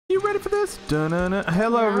You ready for this? Dun-dun-dun.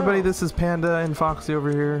 Hello, everybody. This is Panda and Foxy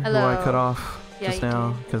over here, Hello. who I cut off just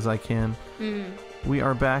now because I can. We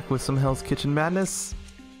are back with some Hell's Kitchen madness.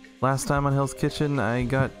 Last time on Hell's Kitchen, I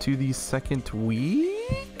got to the second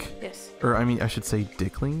week. Yes. Or I mean, I should say,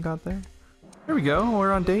 Dickling got there. There we go.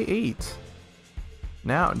 We're on day 8.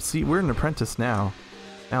 Now, see, we're an apprentice now.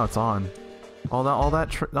 Now it's on. All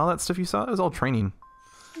that stuff you saw, it was all training.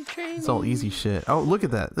 It's all easy shit. Oh, look at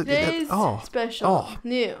that. Look at that. Oh, special,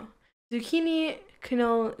 new zucchini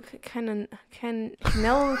cannelloni.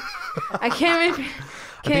 I can't remember.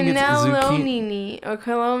 Cannelloni or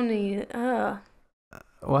cannelloni.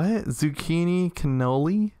 What? Zucchini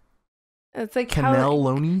cannoli? It's like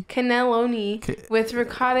cannelloni. Cannelloni with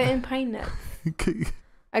ricotta and pine nuts.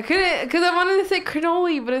 I couldn't because I wanted to say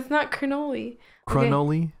cannoli, but it's not cannoli.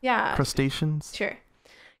 Cannoli? Okay. Yeah. Crustaceans? Sure.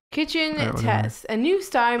 Kitchen test. A new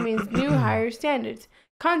star means new higher standards.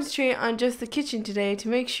 Concentrate on just the kitchen today to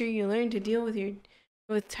make sure you learn to deal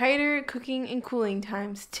with tighter cooking and cooling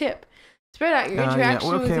times. Tip. Spread out your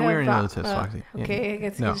interaction with we already know the tips, Foxy. Okay, I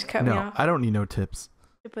guess you just cut me off. I don't need no tips.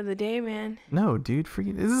 Tip of the day, man. No, dude,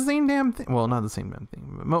 forget it. It's the same damn thing. Well, not the same damn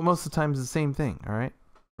thing. But most of the time, it's the same thing, all right?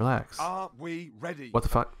 Relax. Are we ready? What the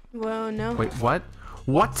fuck? Well, no. Wait, what?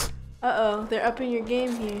 What? Uh-oh, they're upping your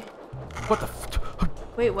game here. What the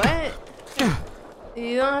Wait, what?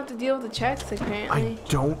 You don't have to deal with the checks, apparently. I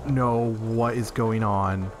don't know what is going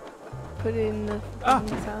on. Put it in the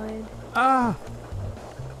salad. Ah!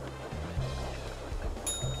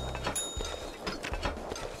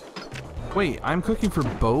 Wait, I'm cooking for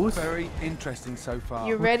both? Very interesting so far.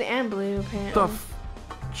 You're red and blue, apparently.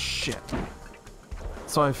 Shit.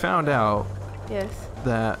 So I found out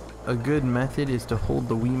that a good method is to hold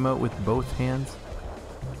the Wiimote with both hands,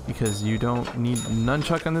 because you don't need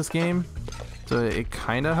nunchuck on this game, so it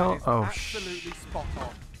kind of helps. Oh, absolutely spot on.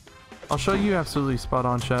 I'll show you absolutely spot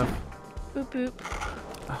on, chef. Boop boop.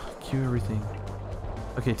 Cue everything.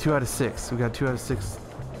 Okay, 2 out of 6. We got 2 out of 6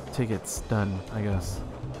 tickets done, I guess.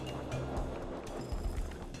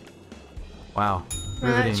 Wow.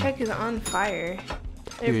 Man, that check is on fire.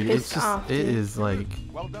 They're Dude, pissed off. It is like.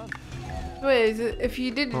 Well done. Wait, if you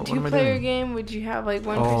did a two-player game, would you have like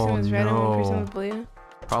one person was red and one person was blue?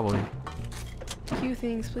 Probably. Cue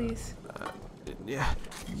things, please. Yeah.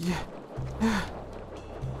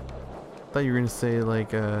 Thought you were gonna say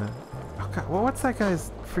like oh God, well, what's that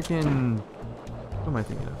guy's freaking? What am I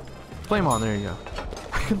thinking of? Flame On. There you go.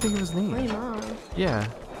 I couldn't think of his name. Flame On. Yeah.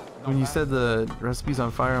 When you said the recipe's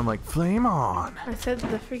on fire, I'm like, Flame On. I said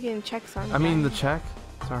the freaking check's on fire. I mean the check.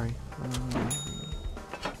 Sorry.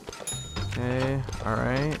 Okay. All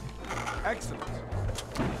right. Excellent.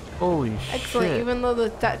 Holy Excellent, shit. even though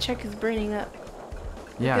that check is burning up.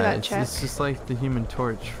 Yeah, Look at that it's check. just like the Human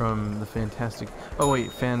Torch from the Fantastic. Oh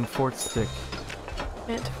wait, Fantastic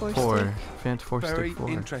Stick 4. Very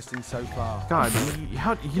interesting so far. God,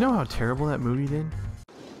 you know how terrible that movie did?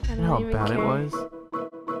 I You know how bad it was?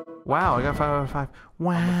 Wow, I got 5 out of 5.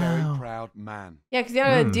 Wow. I'm a very proud man. Yeah, because you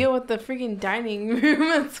gotta deal with the freaking dining room,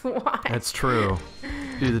 that's why. That's true.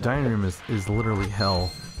 Dude, the dining room is literally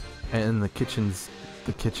hell. And the kitchen's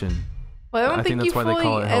the kitchen. Well, I don't think that's why they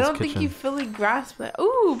call it Hell's Kitchen. think you fully grasp that.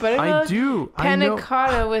 Ooh, but I do. Panna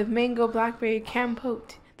cotta with mango blackberry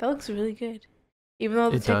compote. That looks really good. Even though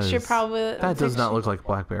the texture probably... That does not look like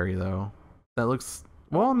blackberry, though. That looks...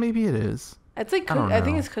 Well, maybe it is. It's like I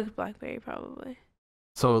think it's cooked blackberry, probably.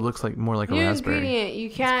 So it looks like more like a raspberry. New ingredient. You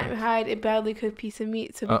can't hide a badly cooked piece of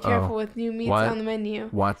meat, so be careful with new meats on the menu.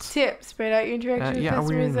 What? Tip. Spread out your interaction with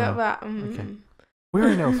customers. Okay. We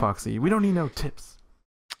already know, Foxy. We don't need no tips.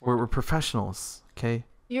 We're professionals, okay?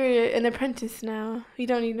 You're an apprentice now. You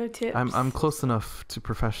don't need no tips. I'm close enough to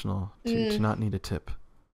professional to not need a tip.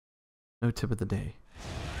 No tip of the day.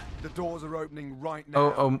 The doors are opening right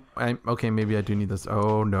now. Okay, maybe I do need this.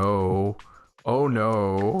 Oh no. Oh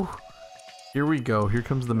no. Here we go. Here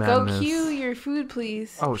comes the madness. Go cue your food,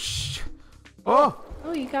 please. Oh shh. Oh!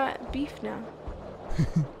 Oh, you got beef now.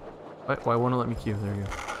 Why won't it let me cue? There you go.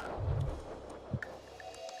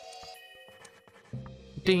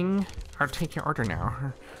 Ding. I'll take your order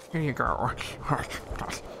now. Here you go.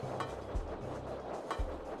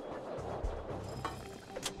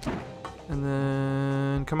 And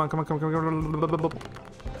then come on.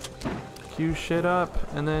 Queue shit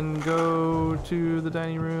up and then go to the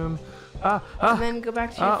dining room. And then go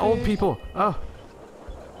back to your food. Old people.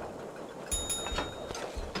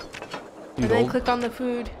 Dude, and then click on the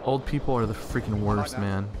food. Old people are the freaking worst,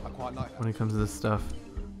 man. When it comes to this stuff.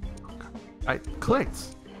 I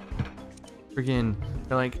clicked. Freaking,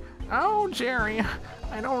 they're like, oh Jerry,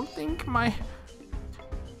 I don't think my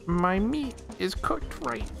meat is cooked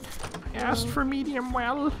right. Asked for medium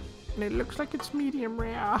well, and it looks like it's medium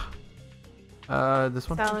rare. This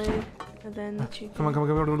one? Salad, and then the chicken. Come on.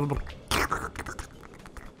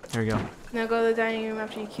 There we go. Now go to the dining room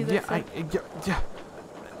after you cue that.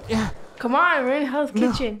 Yeah. Come on, we're in Hell's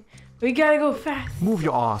Kitchen. We gotta go fast. Move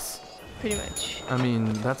your ass. Pretty much. I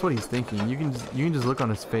mean, that's what he's thinking. You can just look on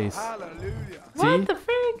his face. Hallelujah. What the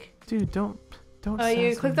frick? Dude, don't. Oh,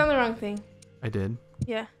 you clicked on the wrong thing. I did.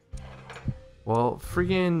 Yeah. Well,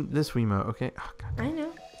 freaking this Wiimote, okay? Oh, God. I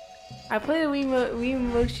know. I played a Wii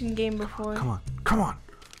Motion game before. Come on.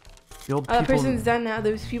 The old that person's done now.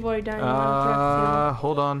 Those people are done.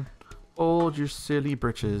 Hold on. Hold your silly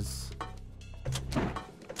britches.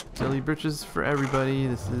 Silly britches for everybody.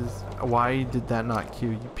 This is... Why did that not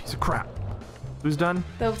queue, you piece of crap? Who's done?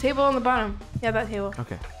 The table on the bottom. Yeah, that table.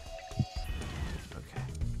 Okay.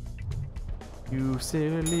 You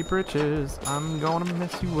silly britches, I'm gonna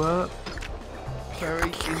mess you up. Very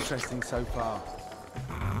interesting so far.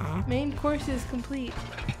 Main course is complete.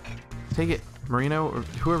 Take it, Marino, or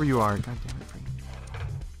whoever you are. God damn it,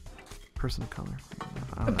 person of color.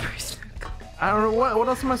 I don't know. I don't know what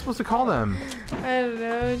else am I supposed to call them? I don't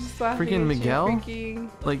know. Just laughing. Freaking Miguel?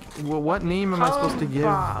 Like, what name am I supposed to give?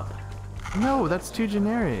 Bob. No, that's too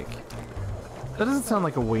generic. That doesn't sound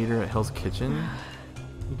like a waiter at Hell's Kitchen.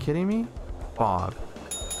 You kidding me? Bob.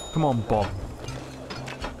 Come on, Bob.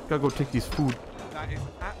 Gotta go take this food. That is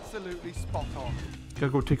absolutely spot on.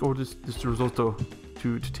 Gotta go take this risotto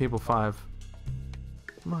to table 5.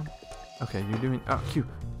 Come on. Okay, you're doing... Oh, Q.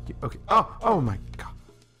 Okay. Oh my god.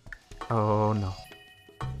 Oh no.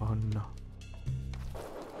 Oh no.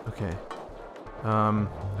 Okay. I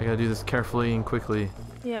gotta do this carefully and quickly.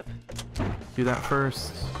 Yep. Do that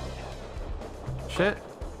first. Shit.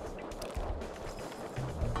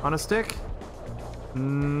 On a stick?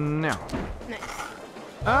 No. Nice.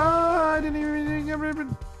 I didn't even get rid of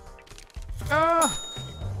it.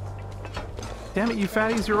 Damn it, you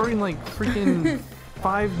fatties, you're ordering like freaking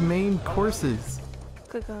 5 main courses.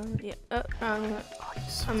 Click on, yeah.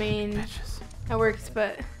 I mean, that works,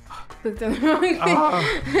 but clicked on the wrong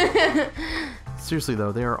thing. Seriously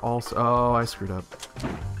though, they are also... Oh, I screwed up.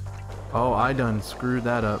 Oh, I done screwed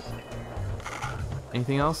that up.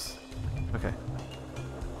 Anything else? Okay.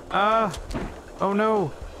 Oh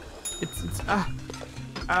no!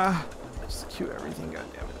 Just cue everything,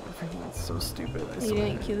 goddammit. Freaking, it's so stupid. You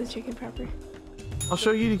didn't cue the chicken proper. I'll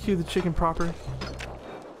show you to cue the chicken proper.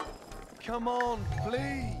 Come on,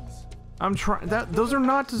 please. I'm trying. Those are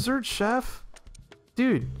not desserts, chef.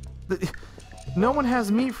 Dude, no one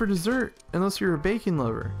has meat for dessert unless you're a bacon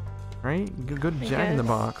lover, right? Go to Jack in the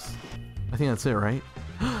Box. I think that's it, right?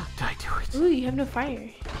 Did I do it? Ooh, you have no fire.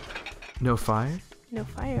 No fire? No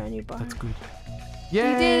fire on your bar. That's good. Yay!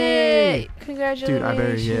 You did it! Congratulations. Dude, I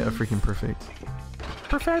better get a freaking perfect.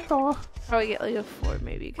 Perfecto! Probably get like a 4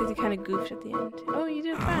 maybe, because you kind of goofed at the end. Oh, you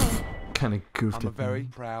did fine. Kind of goofed I'm a at the very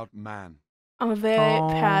end. proud man. I'm a very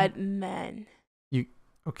proud man. You...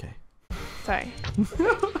 Okay. Sorry.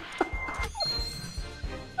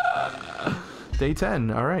 Day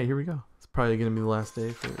 10. Alright, here we go. It's probably going to be the last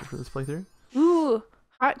day for this playthrough. Ooh!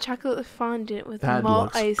 Hot chocolate fondant with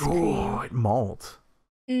malt ice cream. Good. Malt.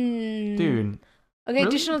 Dude. Okay, really?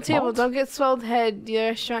 Additional table. Malt? Don't get swelled head. The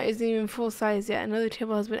restaurant isn't even full size yet. Another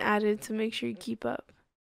table has been added, so make sure you keep up.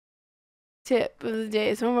 Tip of the day.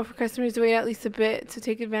 It's normal for customers to wait at least a bit to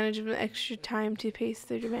take advantage of the extra time to pace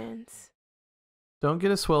their demands. Don't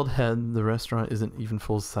get a swelled head. The restaurant isn't even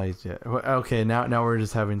full size yet. Okay, now we're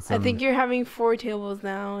just having some... I think you're having 4 tables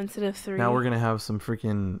now instead of 3. Now we're going to have some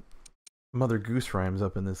freaking Mother Goose rhymes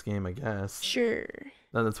up in this game, I guess. Sure.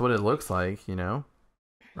 That's what it looks like, you know?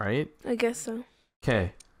 Right? I guess so.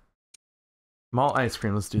 Okay. Malt ice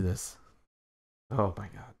cream. Let's do this. Oh my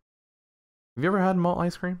god. Have you ever had malt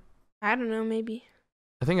ice cream? I don't know, maybe.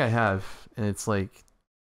 I think I have, and it's like...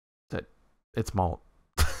 It's malt.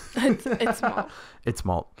 it's malt. It's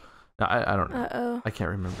malt. No, I don't know. Uh-oh. I can't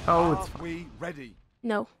remember. Oh, it's fine. Are we ready?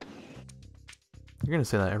 No. You're gonna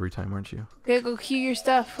say that every time, aren't you? Okay, go cue your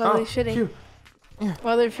stuff while they're shitting. Cue. Yeah.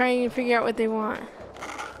 While they're trying to figure out what they want.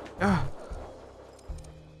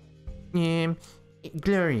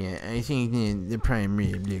 Gloria, I think the prime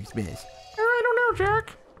rib looks best. I don't know,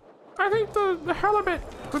 Jack. I think the halibut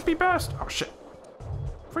would be best. Oh shit.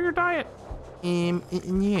 For your diet. No,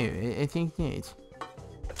 I think not.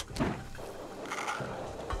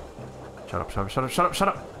 Shut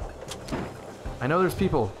up. I know there's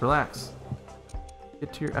people. Relax.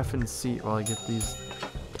 Get to your effing seat while I get these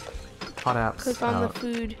hot apps Click on the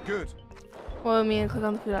food. Good. Well, I mean, click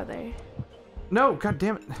on the food out there. No, god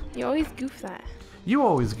damn it. You always goof that. You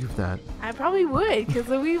always give that. I probably would, because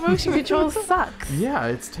the Wii motion control sucks. Yeah,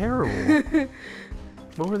 it's terrible.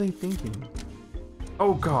 What were they thinking?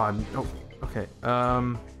 Oh god. Oh, okay.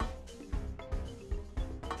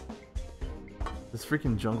 This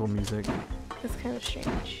freaking jungle music. That's kind of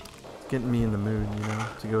strange. Getting me in the mood, you know,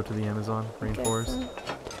 to go to the Amazon rainforest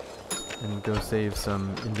and go save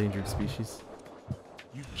some endangered species.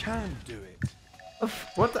 You can do it.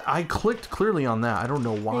 What the? I clicked clearly on that. I don't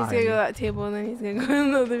know why. He's gonna go to that table and then he's gonna go to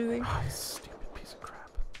another thing. Oh, you stupid piece of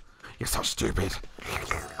crap. You're so stupid.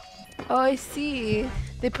 Oh, I see.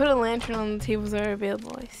 They put a lantern on the tables that are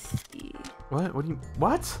available. I see. What? What do you...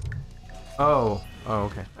 What? Oh. Oh,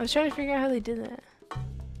 okay. I was trying to figure out how they did that.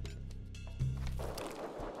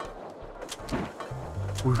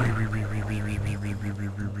 Click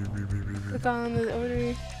on the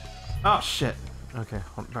order. Oh, shit. Okay.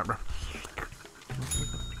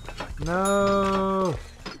 No.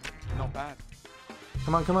 Not bad.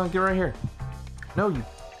 Come on, get right here. No, you...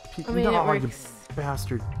 I mean, it works.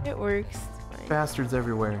 Bastard. It works. It's fine. Bastards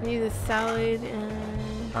everywhere. I need the salad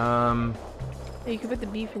and... Oh, you can put the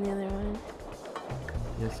beef in the other one.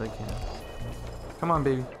 Yes, I can. Come on,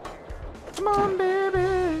 baby. Come on,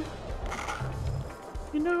 baby.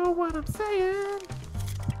 You know what I'm saying.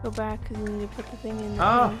 Go back because you need to put the thing in.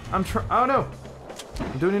 Oh, oh no.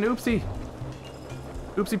 I'm doing an oopsie.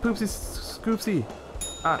 Oopsie poopsie scoopsie.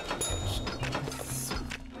 Ah.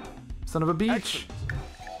 Son of a beach.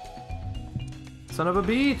 Son of a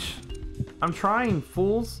beach. I'm trying,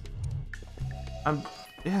 fools.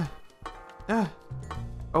 Yeah. Yeah.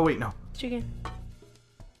 Oh, wait, no. Chicken.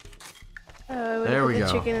 Oh, there we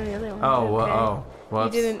go. Chicken in the other one. Oh, okay. oh. Well,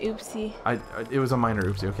 you did an oopsie. It was a minor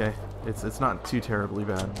oopsie, okay? It's not too terribly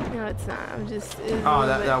bad. No, it's not. I'm just... Oh,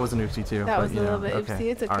 that was an oopsie too. That but, was a little bit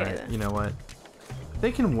oopsie. It's okay. Alright, you know what?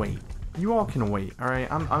 They can wait. You all can wait,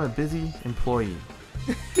 alright? I'm a busy employee.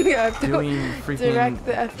 Yeah, doing freaking... Direct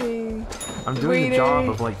the effing... I'm doing the job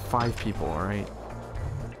of like 5 people, alright?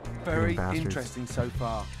 Very interesting so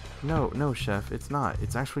far. No, chef, it's not.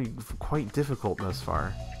 It's actually quite difficult thus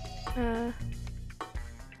far.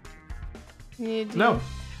 No!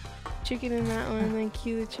 Chicken in that one, and then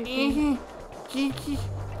cue the chicken.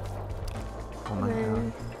 Oh my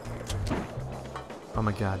god. Oh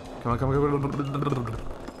my god. Come on.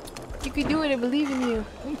 You can do it, I believe in you.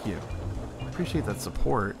 Thank you. I appreciate that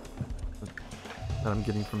support that I'm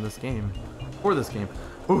getting from this game. For this game.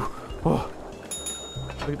 Ooh. Oh.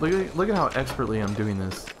 Look at how expertly I'm doing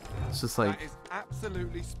this. It's just like... That is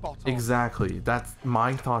absolutely spot on. Exactly. That's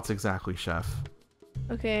my thoughts exactly, chef.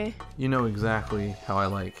 Okay. You know exactly how I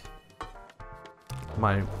like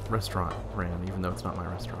my restaurant ran, even though it's not my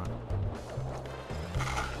restaurant.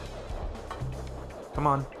 Come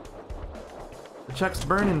on. The check's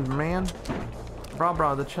burning, man.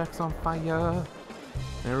 Brah, the check's on fire.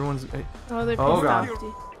 Everyone's... Hey. Oh, they're pissed God. off,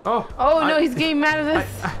 dude. Oh, no, he's getting mad at us.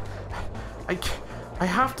 I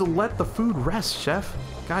have to let the food rest, chef.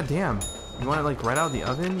 God damn. You want it like right out of the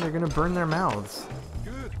oven? They're gonna burn their mouths.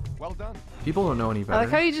 Good. Well done. People don't know any better. I like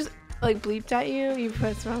how you just like bleeped at you. You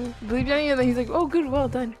pressed wrong. Bleeped at you, and then he's like, "Oh, good, well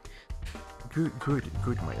done." Good,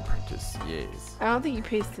 my apprentice. Yes. I don't think you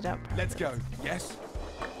pasted up. Let's go. Yes.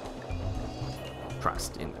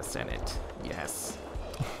 Trust in the Senate. Yes.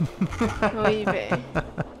 Muy bien.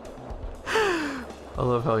 I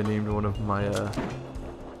love how I named one of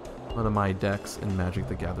my decks in Magic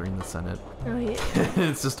the Gathering the Senate. Oh yeah.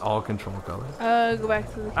 It's just all control colors. Go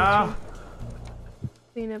back to the kitchen.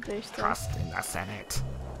 Clean up their stuff. Trust in the Senate.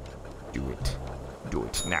 Do it. Do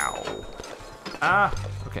it now.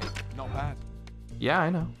 Okay. Not bad. Yeah, I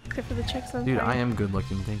know. Except for the checks on Dude, fire. I am good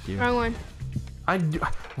looking, thank you. Wrong one.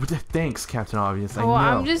 Thanks, Captain Obvious. I Well,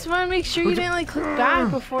 know. I'm just want to make sure you didn't like click back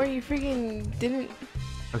before you freaking didn't.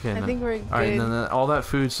 Okay, I think we're good. Alright, then all that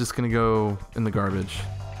food's just gonna go in the garbage.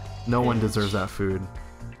 No one deserves that food.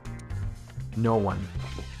 No one.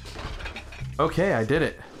 Okay, I did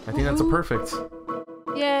it. I think that's a perfect.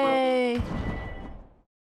 Yay!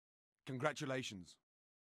 Congratulations.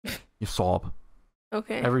 You sob.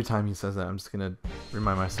 Okay. Every time he says that, I'm just gonna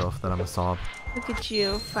remind myself that I'm a sob. Look at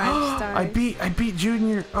you, 5 stars. I beat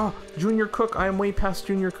Junior. Oh, Junior Cook. I am way past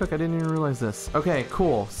Junior Cook. I didn't even realize this. Okay,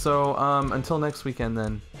 cool. So until next weekend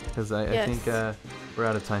then, because I think we're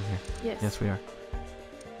out of time here. Yes. Yes, we are.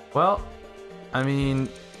 Well, I mean,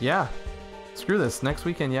 yeah. Screw this. Next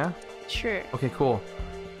weekend, yeah? Sure. Okay, cool.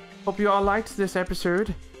 Hope you all liked this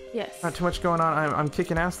episode. Yes. Not too much going on. I'm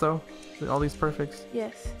kicking ass though. All these perfects.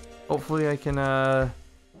 Yes. Hopefully I can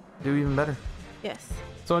do even better. Yes.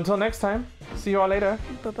 So until next time, see you all later.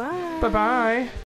 Bye-bye. Bye-bye.